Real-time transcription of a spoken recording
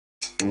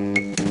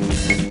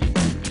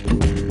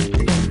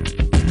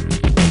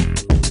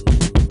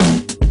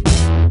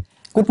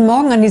Guten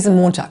Morgen an diesem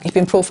Montag. Ich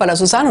bin Profiler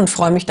Susanne und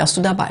freue mich, dass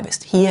du dabei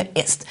bist. Hier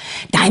ist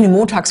deine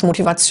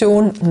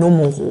Montagsmotivation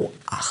Nummer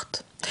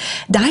 8.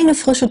 Deine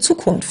frische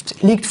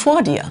Zukunft liegt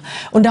vor dir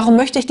und darum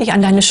möchte ich dich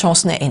an deine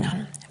Chancen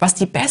erinnern. Was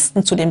die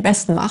Besten zu den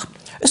Besten macht,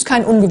 ist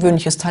kein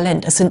ungewöhnliches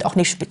Talent. Es sind auch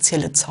nicht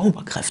spezielle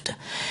Zauberkräfte.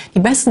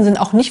 Die Besten sind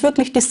auch nicht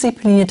wirklich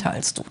disziplinierter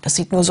als du. Das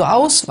sieht nur so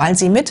aus, weil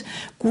sie mit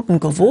guten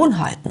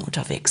Gewohnheiten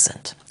unterwegs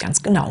sind.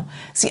 Ganz genau.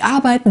 Sie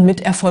arbeiten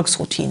mit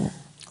Erfolgsroutinen.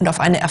 Und auf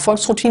eine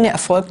Erfolgsroutine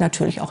erfolgt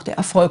natürlich auch der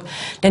Erfolg.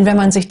 Denn wenn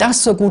man sich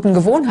das zur guten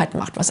Gewohnheit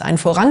macht, was einen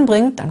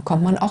voranbringt, dann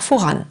kommt man auch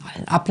voran.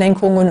 Allen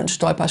Ablenkungen und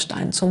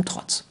Stolpersteinen zum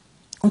Trotz.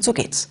 Und so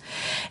geht's.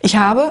 Ich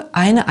habe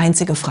eine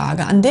einzige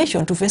Frage an dich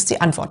und du wirst die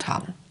Antwort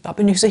haben. Da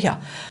bin ich sicher.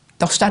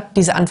 Doch statt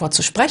diese Antwort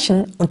zu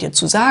sprechen und dir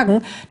zu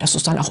sagen, dass du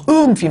es dann auch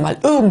irgendwie mal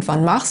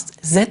irgendwann machst,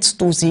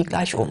 setzt du sie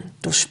gleich um.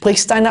 Du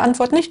sprichst deine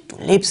Antwort nicht, du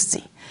lebst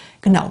sie.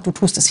 Genau, du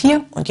tust es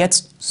hier und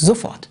jetzt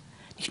sofort.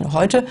 Nicht nur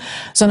heute,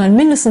 sondern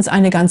mindestens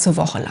eine ganze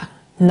Woche lang.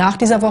 Nach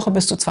dieser Woche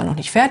bist du zwar noch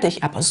nicht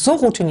fertig, aber so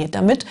routiniert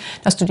damit,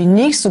 dass du die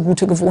nächste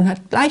gute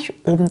Gewohnheit gleich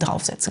oben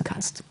drauf setzen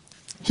kannst.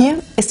 Hier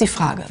ist die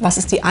Frage, was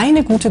ist die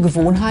eine gute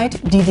Gewohnheit,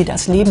 die dir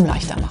das Leben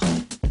leichter macht?